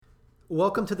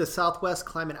Welcome to the Southwest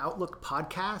Climate Outlook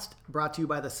podcast, brought to you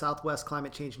by the Southwest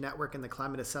Climate Change Network and the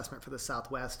Climate Assessment for the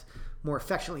Southwest, more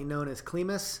affectionately known as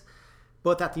CLEMAS,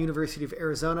 both at the University of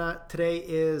Arizona. Today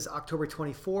is October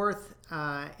 24th,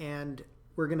 and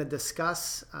we're going to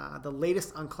discuss the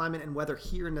latest on climate and weather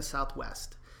here in the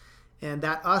Southwest. And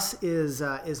that us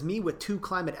is me with two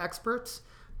climate experts,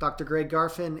 Dr. Greg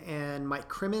Garfin and Mike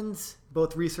Crimmins,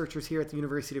 both researchers here at the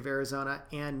University of Arizona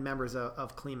and members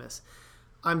of CLEMAS.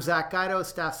 I'm Zach Guido,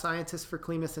 staff scientist for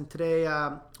CLEMAS, and today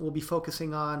we'll be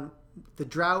focusing on the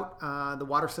drought, the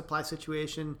water supply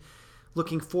situation,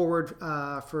 looking forward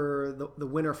for the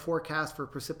winter forecast for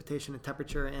precipitation and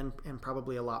temperature, and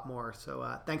probably a lot more.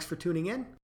 So thanks for tuning in.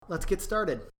 Let's get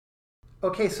started.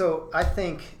 Okay, so I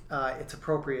think it's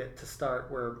appropriate to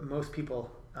start where most people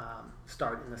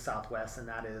start in the Southwest, and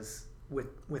that is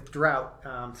with drought.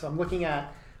 So I'm looking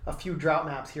at a few drought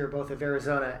maps here, both of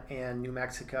Arizona and New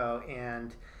Mexico,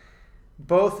 and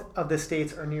both of the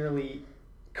states are nearly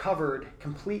covered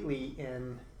completely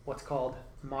in what's called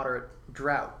moderate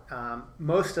drought.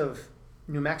 Most of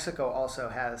New Mexico also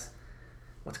has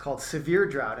what's called severe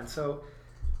drought. And so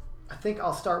I think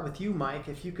I'll start with you, Mike,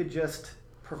 if you could just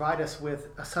provide us with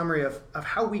a summary of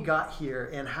how we got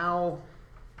here and how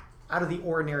out of the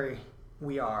ordinary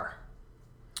we are.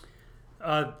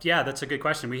 Yeah, that's a good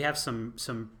question. We have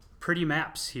some pretty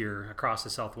maps here across the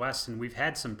Southwest, and we've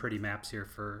had some pretty maps here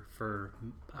for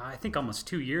I think almost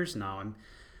 2 years now. I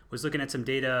was looking at some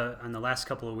data on the last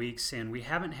couple of weeks, and we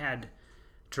haven't had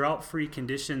drought-free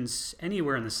conditions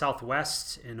anywhere in the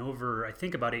Southwest in over, I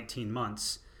think, about 18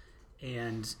 months.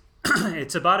 And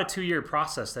it's about a 2-year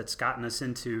process that's gotten us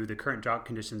into the current drought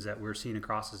conditions that we're seeing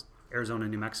across Arizona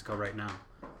and New Mexico right now.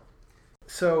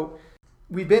 So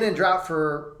we've been in drought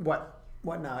for what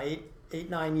now,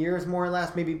 9 years more or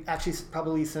less, maybe actually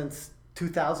probably since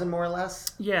 2000 more or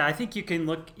less. Yeah, I think you can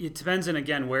look, it depends on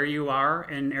again where you are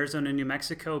in Arizona and New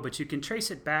Mexico, but you can trace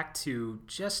it back to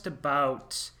just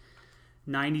about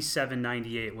 97,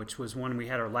 98, which was when we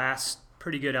had our last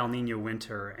pretty good El Nino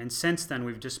winter. And since then,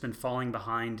 we've just been falling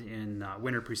behind in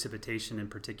winter precipitation in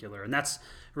particular. And that's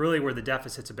really where the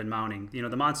deficits have been mounting. You know,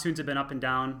 the monsoons have been up and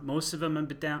down. Most of them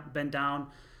have been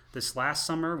down. This last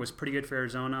summer was pretty good for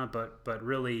Arizona, but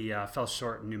really fell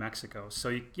short in New Mexico. So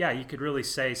you could really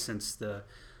say since the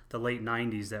late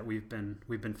 90s that we've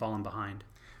been falling behind.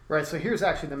 Right. So here's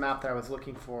actually the map that I was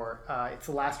looking for. It's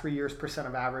the last 3 years percent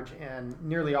of average, and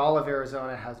nearly all of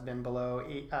Arizona has been below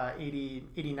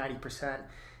 80-90%.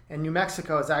 And New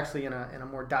Mexico is actually in a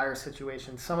more dire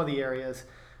situation. Some of the areas,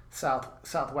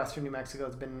 southwestern New Mexico,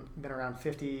 has been around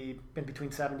 50, been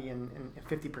between 70 and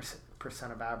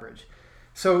 50% of average.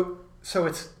 So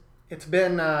it's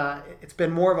been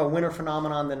more of a winter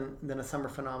phenomenon than a summer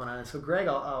phenomenon. And so, Greg,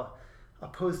 I'll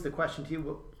pose the question to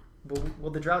you: Will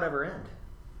the drought ever end?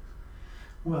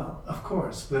 Well, of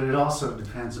course, but it also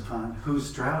depends upon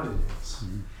whose drought it is.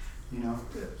 Mm-hmm. You know,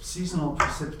 seasonal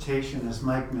precipitation, as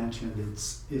Mike mentioned,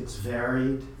 it's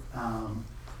varied,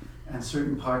 and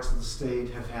certain parts of the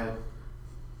state have had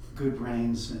good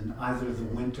rains in either the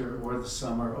winter or the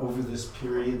summer over this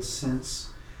period since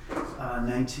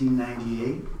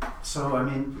 1998. So I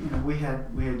mean, you know, we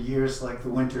had years like the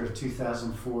winter of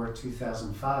 2004,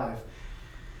 2005,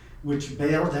 which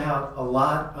bailed out a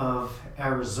lot of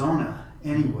Arizona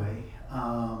anyway,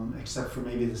 except for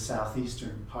maybe the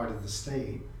southeastern part of the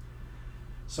state.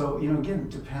 So, you know, again, it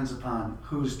depends upon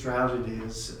whose drought it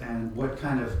is and what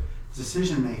kind of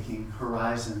decision-making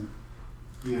horizon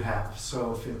you have.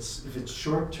 So if it's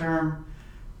short-term,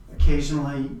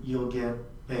 occasionally you'll get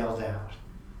bailed out.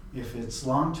 If it's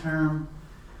long-term,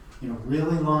 you know,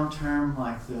 really long-term,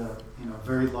 like the, you know,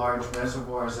 very large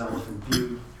reservoirs, Elephant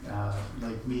Butte,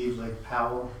 Lake Mead, Lake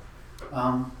Powell,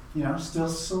 you know, still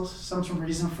some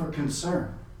reason for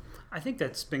concern. I think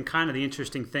that's been kind of the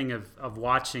interesting thing of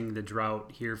watching the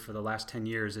drought here for the last 10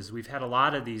 years is we've had a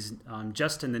lot of these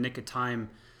just in the nick of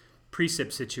time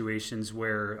precip situations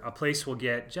where a place will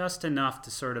get just enough to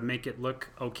sort of make it look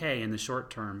okay in the short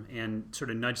term and sort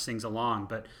of nudge things along.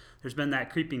 But there's been that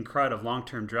creeping crud of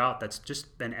long-term drought that's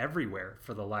just been everywhere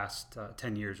for the last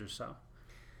 10 years or so.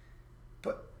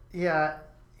 But yeah,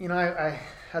 you know, I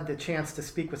had the chance to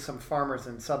speak with some farmers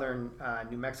in southern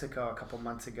New Mexico a couple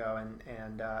months ago,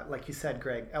 and like you said,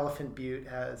 Greg, Elephant Butte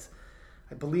has,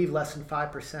 I believe, less than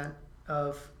 5%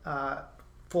 of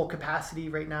full capacity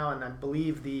right now, and I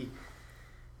believe the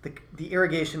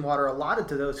irrigation water allotted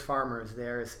to those farmers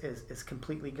there is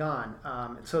completely gone.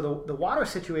 And so the water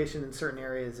situation in certain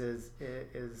areas is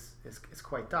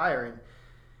quite dire.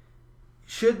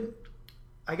 And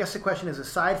I guess the question is,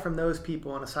 aside from those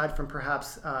people and aside from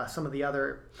perhaps some of the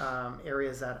other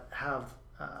areas that have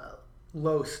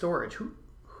low storage.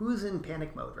 Who's in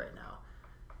panic mode right now?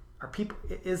 Are people?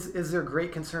 Is there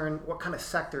great concern? What kind of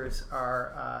sectors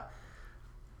are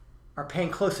paying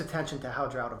close attention to how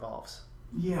drought evolves?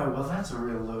 Yeah, well, that's a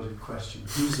real loaded question.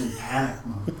 Who's in panic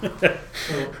mode?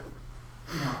 So,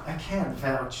 I can't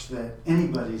vouch that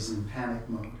anybody's in panic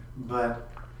mode, but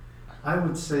I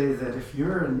would say that if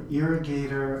you're an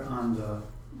irrigator on the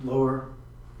lower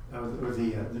or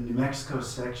the New Mexico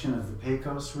section of the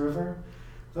Pecos River,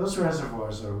 those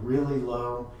reservoirs are really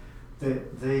low.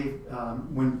 They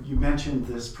when you mentioned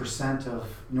this percent of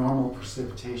normal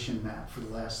precipitation map for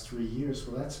the last 3 years,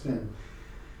 well, that's been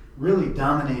really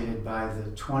dominated by the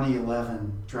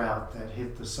 2011 drought that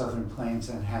hit the Southern Plains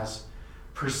and has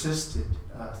persisted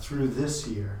through this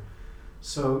year.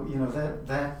 So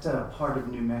that part of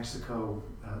New Mexico,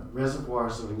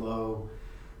 reservoirs are low.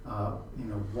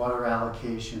 Water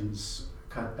allocations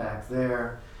cut back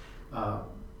there.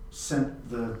 Sent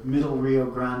the middle Rio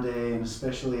Grande, and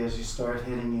especially as you start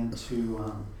heading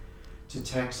into to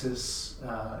Texas,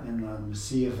 in the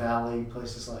Mesilla Valley,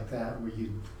 places like that, where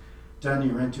you've done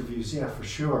your interviews, yeah, for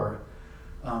sure,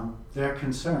 they're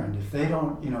concerned. If they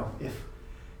don't,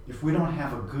 if we don't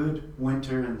have a good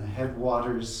winter in the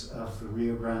headwaters of the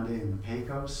Rio Grande and the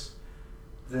Pecos,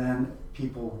 then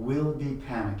people will be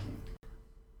panicking.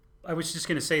 I was just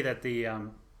going to say that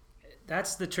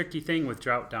that's the tricky thing with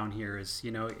drought down here is,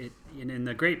 in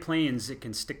the Great Plains, it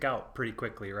can stick out pretty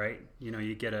quickly, right?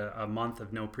 You get a month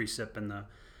of no precip in the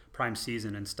prime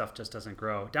season and stuff just doesn't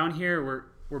grow. Down here,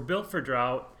 we're built for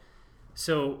drought,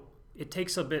 so it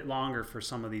takes a bit longer for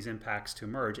some of these impacts to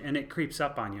emerge, and it creeps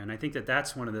up on you. And I think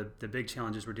that's one of the big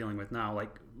challenges we're dealing with now.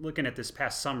 Like looking at this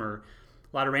past summer,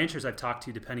 a lot of ranchers I've talked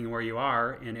to, depending on where you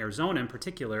are, in Arizona in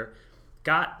particular,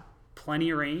 got plenty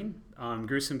of rain,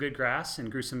 grew some good grass, and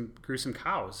grew some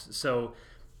cows. So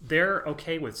they're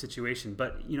okay with the situation.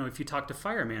 But if you talk to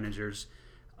fire managers,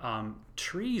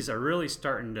 trees are really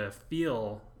starting to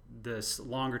feel this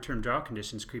longer term drought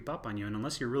conditions creep up on you. And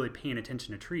unless you're really paying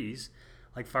attention to trees,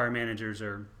 like fire managers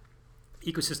or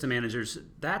ecosystem managers,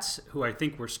 that's who I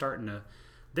think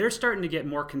they're starting to get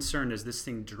more concerned as this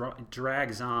thing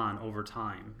drags on over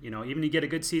time. Even you get a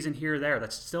good season here or there,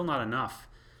 that's still not enough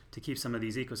to keep some of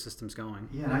these ecosystems going.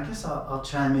 Yeah, and I guess I'll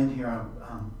chime in here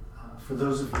for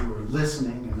those of you who are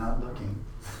listening and not looking.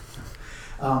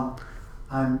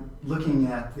 I'm looking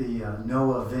at the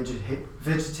NOAA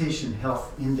Vegetation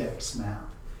Health Index map.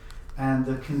 And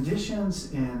the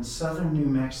conditions in southern New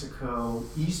Mexico,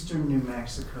 eastern New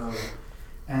Mexico,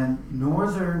 and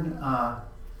northern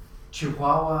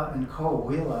Chihuahua and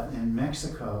Coahuila in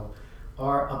Mexico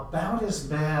are about as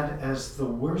bad as the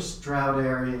worst drought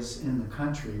areas in the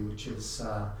country, which is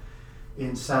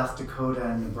in South Dakota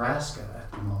and Nebraska at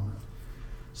the moment.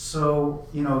 So,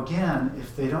 again,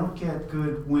 if they don't get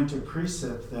good winter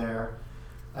precip there,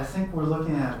 I think we're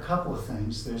looking at a couple of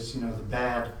things. There's, the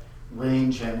bad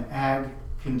range and ag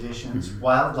conditions. Mm-hmm.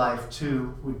 Wildlife,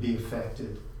 too, would be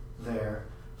affected there.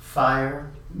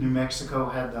 Fire. New Mexico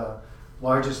had the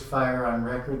largest fire on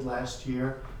record last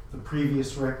year. The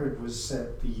previous record was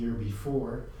set the year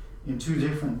before in two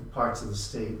different parts of the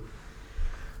state.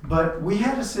 But we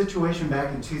had a situation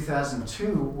back in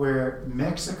 2002 where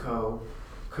Mexico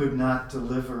could not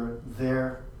deliver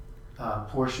their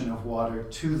portion of water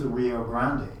to the Rio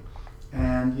Grande.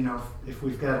 And, if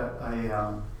we've got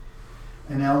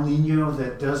an El Nino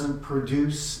that doesn't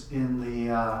produce in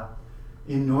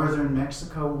northern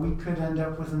Mexico, we could end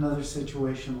up with another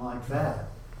situation like that.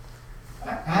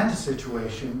 And a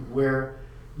situation where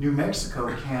New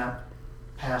Mexico can't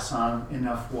pass on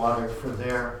enough water for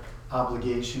their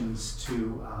obligations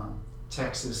to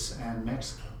Texas and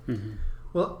Mexico. Mm-hmm.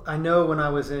 Well, I know when I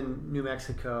was in New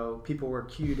Mexico, people were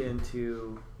cued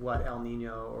into what El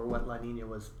Nino or what La Nina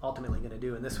was ultimately going to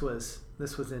do, and this was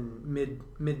in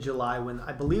mid-July when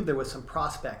I believe there was some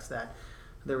prospects that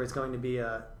there was going to be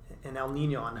an El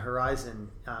Nino on the horizon,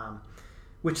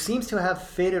 which seems to have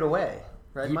faded away.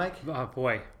 Right, Mike? Oh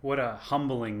boy, what a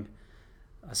humbling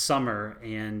summer.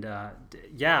 And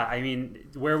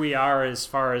where we are as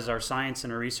far as our science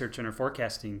and our research and our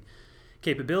forecasting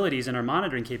capabilities and our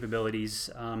monitoring capabilities,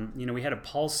 we had a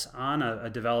pulse on a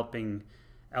developing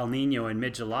El Nino in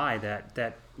mid-July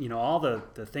that all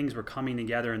the things were coming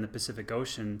together in the Pacific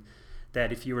Ocean,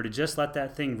 that if you were to just let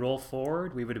that thing roll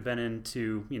forward, we would have been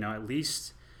into, at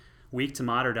least weak to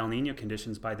moderate El Nino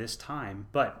conditions by this time.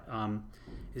 But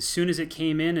as soon as it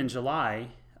came in July,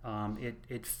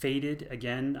 it faded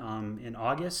again in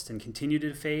August and continued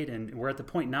to fade. And we're at the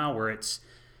point now where it's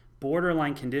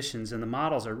borderline conditions, and the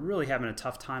models are really having a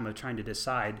tough time of trying to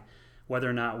decide whether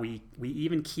or not we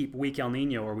even keep weak El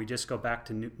Nino or we just go back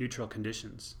to neutral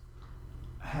conditions.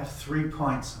 I have 3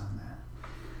 points on that.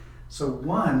 So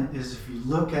one is if you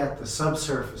look at the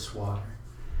subsurface water,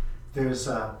 there's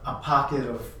a pocket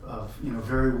of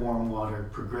very warm water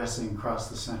progressing across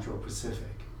the Central Pacific.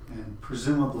 And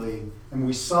presumably, and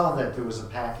we saw that there was a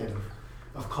packet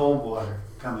of cold water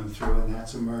coming through, and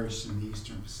that's emerged in the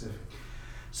Eastern Pacific.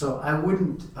 So I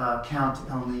wouldn't count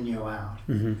El Nino out.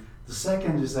 Mm-hmm. The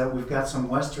second is that we've got some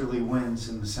westerly winds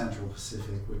in the Central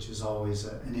Pacific, which is always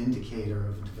an indicator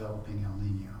of a developing El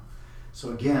Nino.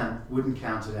 So again, wouldn't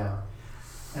count it out.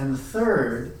 And the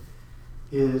third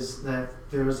is that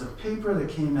there was a paper that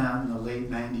came out in the late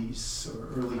 90s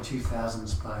or early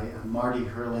 2000s by Marty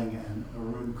Herling and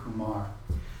Arun Kumar.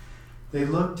 They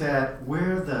looked at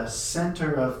where the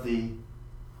center of the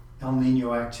El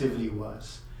Nino activity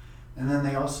was. And then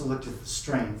they also looked at the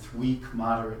strength, weak,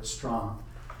 moderate, strong.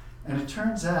 And it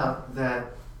turns out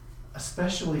that,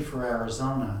 especially for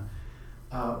Arizona,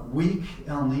 weak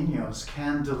El Ninos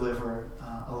can deliver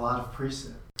a lot of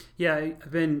precip. Yeah,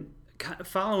 I've been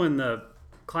following the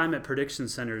Climate Prediction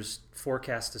Center's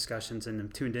forecast discussions, and I'm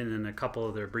tuned in a couple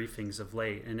of their briefings of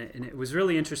late. And it was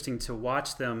really interesting to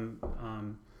watch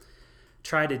them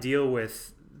try to deal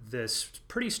with this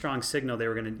pretty strong signal they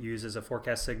were going to use as a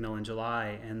forecast signal in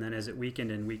July, and then as it weakened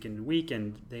and weakened and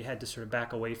weakened, they had to sort of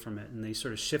back away from it, and they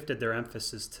sort of shifted their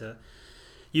emphasis to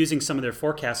using some of their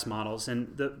forecast models.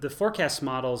 And the forecast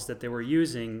models that they were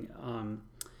using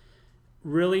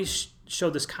really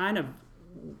showed this kind of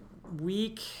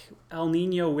weak El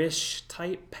Nino-ish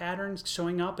type patterns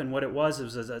showing up, and what it was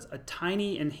a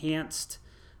tiny enhanced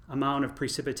amount of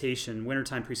precipitation,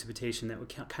 wintertime precipitation,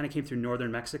 that kind of came through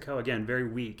northern Mexico, again very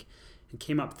weak, and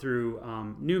came up through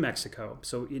New Mexico.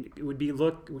 So it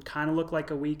would kind of look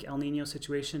like a weak El Nino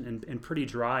situation, and pretty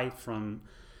dry from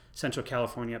Central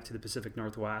California up to the Pacific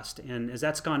Northwest. And as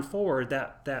that's gone forward,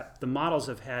 that the models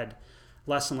have had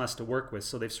less and less to work with,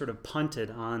 so they've sort of punted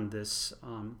on this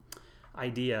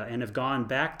idea and have gone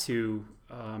back to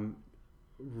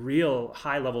real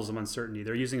high levels of uncertainty.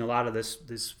 They're using a lot of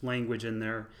this language in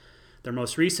their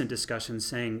most recent discussions,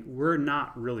 saying we're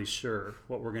not really sure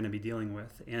what we're going to be dealing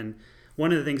with. And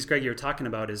one of the things, Greg, you're talking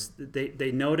about is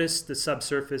they noticed the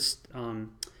subsurface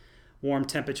warm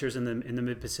temperatures in the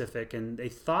mid-Pacific, and they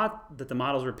thought that the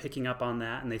models were picking up on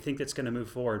that, and they think that's going to move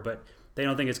forward, but they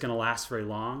don't think it's going to last very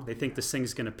long. They think this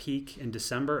thing's going to peak in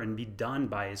December and be done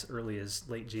by as early as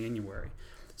late January.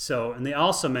 So, and they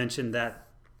also mentioned that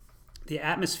the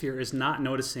atmosphere is not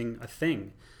noticing a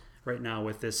thing right now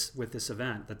with this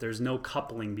event, that there's no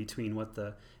coupling between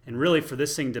and really for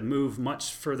this thing to move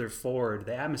much further forward,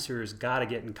 the atmosphere has got to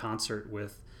get in concert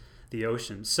with the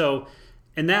ocean. So,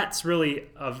 and that's really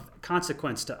of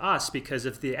consequence to us, because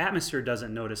if the atmosphere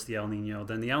doesn't notice the El Nino,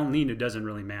 then the El Nino doesn't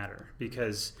really matter,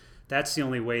 because that's the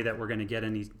only way that we're going to get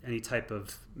any type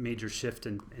of major shift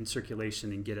in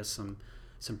circulation and get us some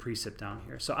precip down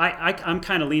here. So I'm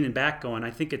kind of leaning back going,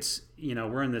 I think it's,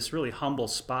 we're in this really humble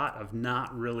spot of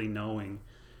not really knowing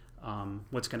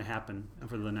what's going to happen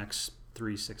for the next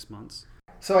 3-6 months.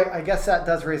 So I guess that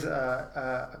does raise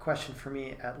a question for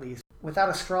me, at least. Without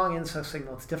a strong ENSO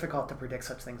signal, it's difficult to predict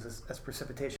such things as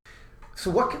precipitation.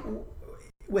 So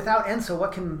without ENSO,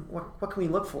 what can we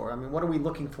look for? I mean, what are we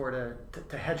looking for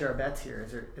to hedge our bets here?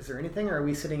 Is there anything, or are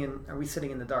we sitting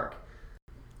in the dark?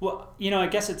 Well, I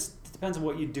guess it depends on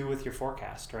what you do with your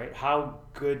forecast, right? How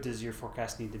good does your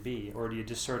forecast need to be? Or do you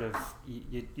just sort of,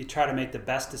 you try to make the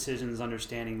best decisions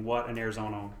understanding what an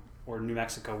Arizona or New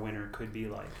Mexico winter could be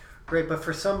like? Great, but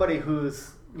for somebody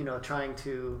who's, trying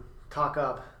to talk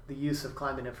up the use of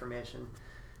climate information,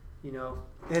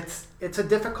 it's a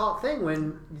difficult thing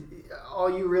when all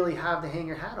you really have to hang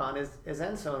your hat on is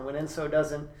ENSO, and when ENSO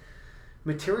doesn't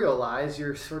materialize,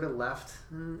 you're sort of left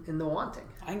in the wanting.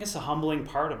 I think it's a humbling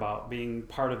part about being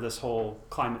part of this whole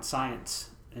climate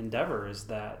science endeavor is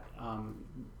that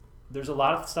there's a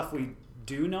lot of stuff we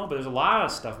do know, but there's a lot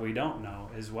of stuff we don't know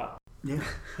as well. Yeah,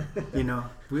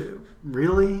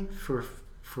 really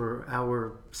for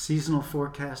our seasonal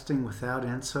forecasting without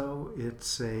ENSO,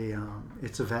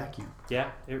 it's a vacuum.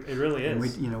 Yeah, it really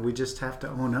is. And we just have to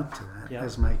own up to that, yeah.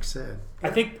 As Mike said.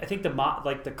 I think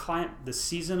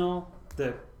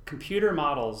the computer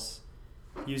models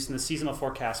used in the seasonal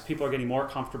forecast, people are getting more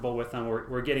comfortable with them.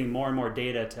 We're getting more and more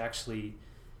data to actually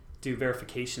do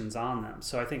verifications on them.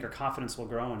 So I think our confidence will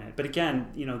grow in it. But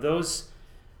again,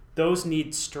 those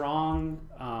need strong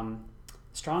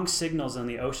signals in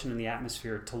the ocean and the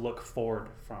atmosphere to look forward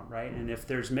from, right? And if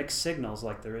there's mixed signals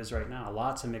like there is right now,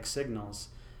 lots of mixed signals,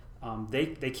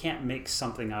 they can't make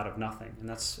something out of nothing. And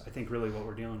that's, I think, really what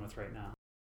we're dealing with right now.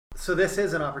 So this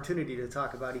is an opportunity to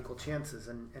talk about equal chances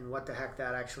and what the heck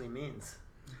that actually means.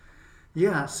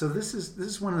 Yeah, so this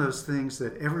is one of those things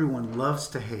that everyone loves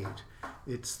to hate.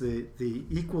 It's the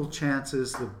equal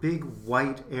chances, the big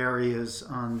white areas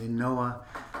on the NOAA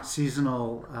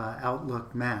seasonal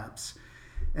outlook maps,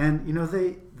 and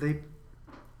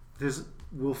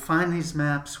we'll find these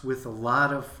maps with a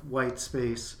lot of white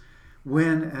space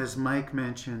when, as Mike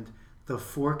mentioned, the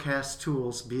forecast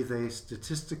tools, be they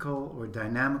statistical or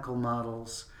dynamical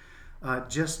models,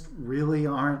 just really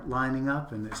aren't lining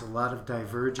up, and there's a lot of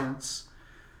divergence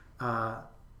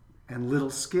and little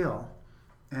skill.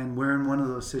 And we're in one of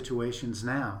those situations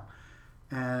now.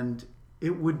 And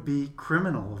it would be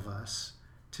criminal of us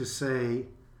to say,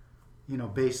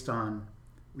 based on,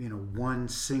 one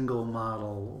single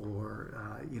model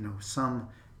or, some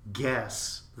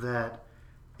guess that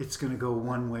it's going to go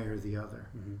one way or the other.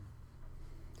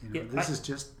 Mm-hmm. This is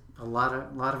just a lot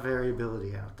of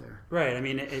variability out there. Right. I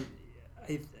mean,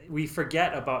 we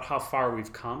forget about how far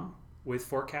we've come with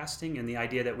forecasting and the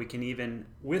idea that we can even,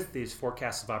 with these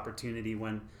forecasts of opportunity,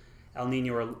 when El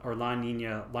Nino or La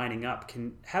Nina lining up,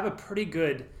 can have a pretty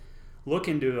good look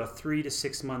into a 3 to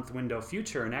 6 month window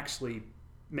future and actually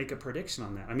make a prediction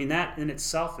on that. I mean, that in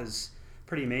itself is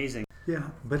pretty amazing.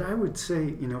 Yeah, but I would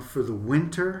say, for the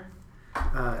winter,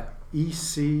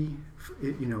 EC,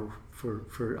 for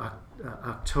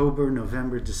October,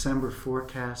 November, December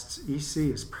forecasts,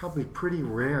 EC is probably pretty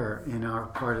rare in our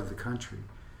part of the country.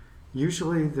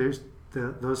 Usually those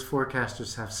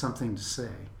forecasters have something to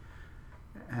say,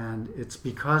 and it's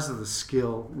because of the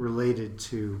skill related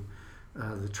to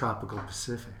the tropical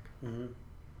Pacific. Mm-hmm.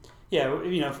 Yeah,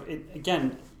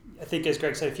 again, I think as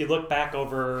Greg said, if you look back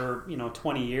over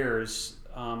 20 years,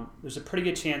 there's a pretty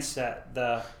good chance that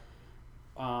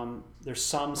there's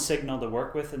some signal to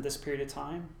work with in this period of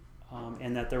time,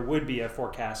 and that there would be a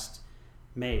forecast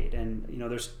made. And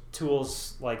there's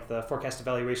tools like the forecast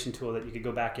evaluation tool that you could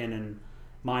go back in and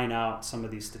mine out some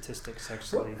of these statistics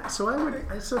actually. So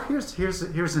here's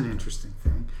an interesting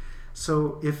thing.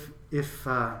 So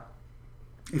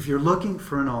if you're looking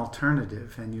for an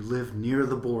alternative and you live near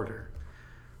the border,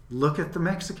 look at the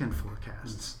Mexican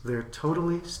forecasts. They're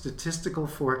totally statistical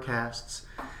forecasts.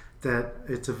 That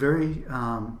it's a very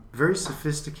very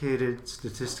sophisticated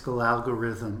statistical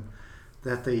algorithm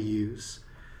that they use,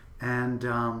 and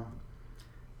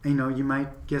you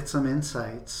might get some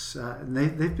insights. And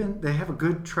they have a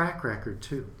good track record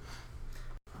too.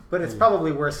 But it's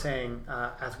probably worth saying,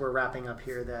 as we're wrapping up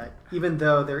here, that even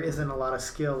though there isn't a lot of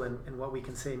skill in what we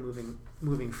can say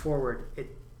moving forward,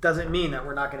 it doesn't mean that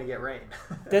we're not going to get rain.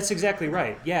 That's exactly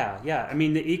right. Yeah. I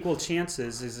mean, the equal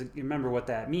chances is, remember what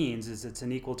that means, is it's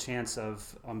an equal chance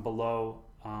of below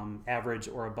average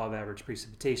or above average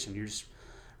precipitation. You're just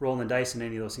rolling the dice, and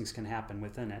any of those things can happen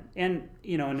within it. And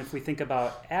and if we think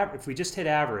about if we just hit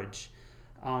average,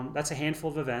 that's a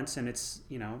handful of events, and it's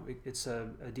it's a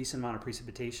decent amount of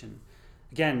precipitation.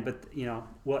 Again, but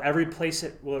will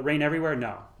it rain everywhere?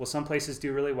 No. Will some places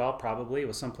do really well? Probably.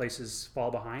 Will some places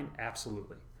fall behind?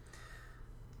 Absolutely.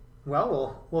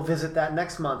 Well, we'll visit that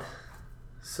next month.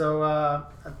 So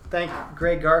thank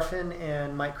Greg Garfin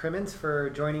and Mike Crimmins for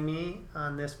joining me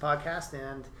on this podcast,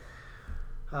 and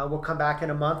we'll come back in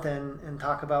a month and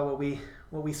talk about what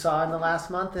we saw in the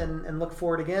last month and look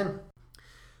forward again.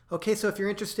 Okay, so if you're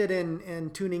interested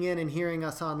in tuning in and hearing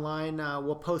us online,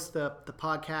 we'll post the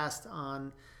podcast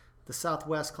on the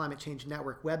Southwest Climate Change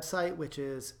Network website, which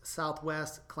is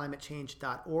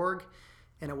southwestclimatechange.org.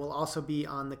 And it will also be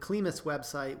on the CLIMAS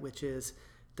website, which is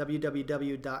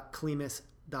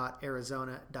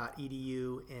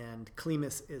www.climas.arizona.edu. And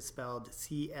CLIMAS is spelled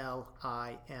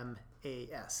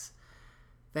CLIMAS.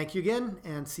 Thank you again,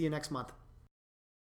 and see you next month.